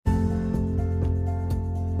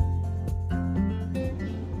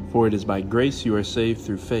For it is by grace you are saved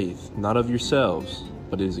through faith, not of yourselves,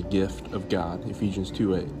 but it is a gift of God. Ephesians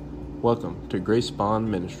 2:8. Welcome to Grace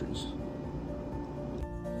Bond Ministries.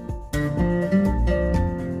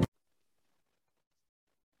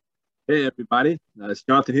 Hey everybody, it's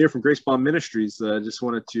Jonathan here from Grace Bond Ministries. Just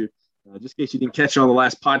wanted to, just in case you didn't catch it on the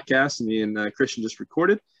last podcast, me and Christian just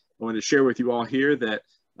recorded, I wanted to share with you all here that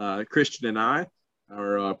Christian and I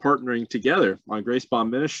are partnering together on Grace Bond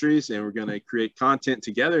Ministries, and we're going to create content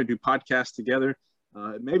together, do podcasts together,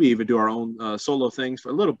 maybe even do our own solo things for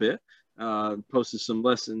a little bit, post some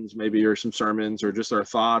lessons maybe, or some sermons, or just our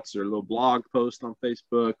thoughts, or a little blog post on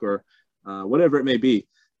Facebook, or whatever it may be.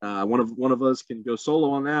 One of us can go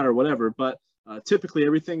solo on that or whatever, but typically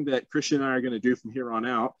everything that Christian and I are going to do from here on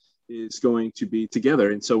out is going to be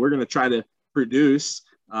together. And so we're going to try to produce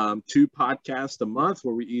 2 podcasts a month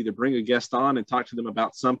where we either bring a guest on and talk to them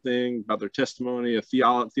about something, about their testimony, a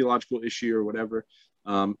theological issue or whatever,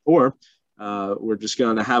 or we're just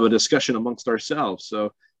going to have a discussion amongst ourselves.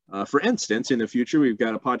 So for instance, in the future, we've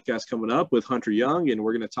got a podcast coming up with Hunter Young, and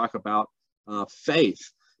we're going to talk about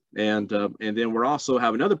faith. And then we're also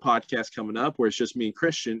have another podcast coming up where it's just me and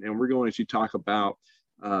Christian, and we're going to talk about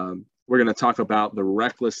the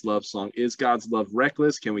Reckless love song. Is God's love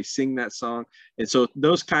reckless? Can we sing that song? And so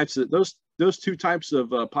those 2 types of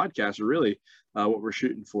podcasts are really what we're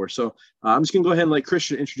shooting for. So I'm just gonna go ahead and let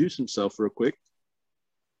Christian introduce himself real quick.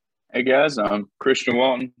 Hey guys, I'm Christian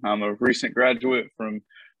Walton. I'm a recent graduate from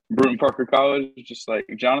Bruton Parker College, just like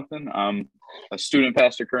Jonathan. I'm a student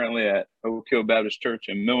pastor currently at Oak Hill Baptist Church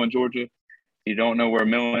in Millen, Georgia. If you don't know where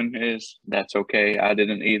Millen is, that's okay. I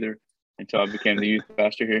didn't either until I became the youth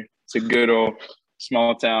pastor here. It's a good old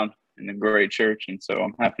small town and a great church. And so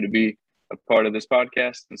I'm happy to be a part of this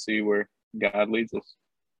podcast and see where God leads us.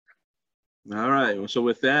 All right. So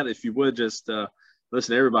with that, if you would just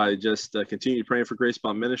listen, everybody, just continue praying for Grace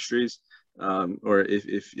Bond Ministries. Or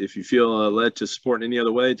if you feel led to support in any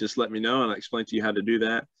other way, just let me know and I'll explain to you how to do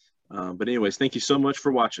that. But anyways, thank you so much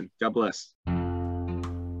for watching. God bless.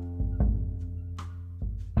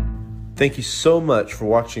 Thank you so much for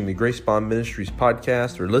watching the Grace Bond Ministries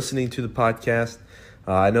podcast or listening to the podcast.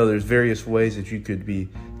 I know there's various ways that you could be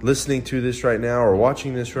listening to this right now or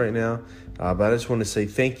watching this right now, but I just want to say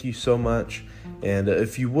thank you so much. And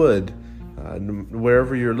if you would,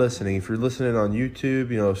 wherever you're listening, if you're listening on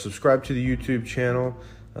YouTube, subscribe to the YouTube channel.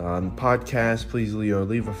 On podcast, please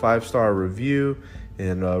leave a 5-star review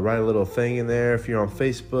and write a little thing in there. If you're on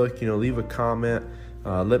Facebook, leave a comment.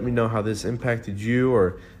 Let me know how this impacted you,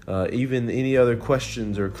 or even any other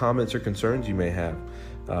questions or comments or concerns you may have.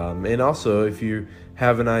 And also, if you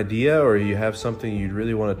have an idea or you have something you'd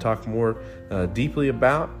really want to talk more deeply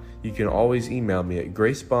about, you can always email me at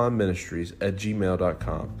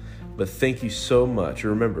gracebondministries@gmail.com. But thank you so much.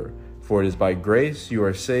 Remember, for it is by grace you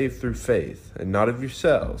are saved through faith, and not of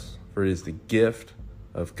yourselves, for it is the gift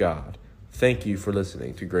of God. Thank you for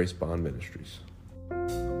listening to Grace Bond Ministries.